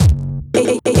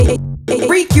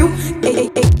freak you.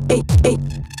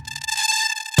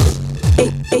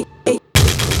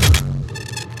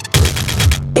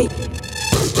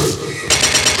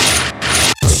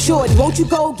 Shorty, won't you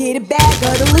go get a bag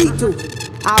of the lethal?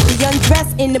 I'll be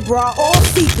undressed in the bra all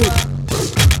see-through.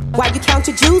 While you count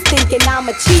your jewels thinking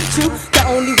I'ma cheat you, the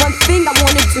only one thing I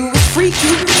wanna do is freak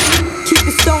you. Keep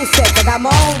the stone set, but I'm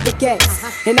on the gas,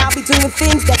 and I'll be doing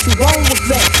things that you won't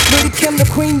regret. Little Kim the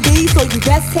queen bee, so you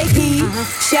best take heed.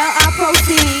 Shall I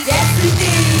proceed? Yes,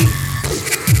 indeed.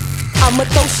 I'ma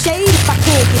throw shade if I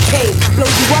can't get paid. Blow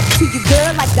you up to your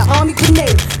girl like the army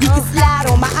grenade. You can slide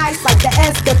on my ice like the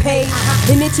escapade.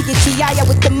 And then you get yaya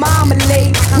with the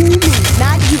marmalade. Who me?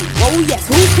 Not you. Oh yes,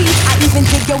 who's he? I even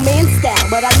dig your man style,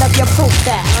 but I love your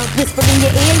profile. Whisper in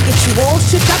your ear, get you all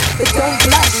shook up, but don't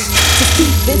blush. Just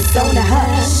keep this on the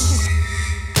hush.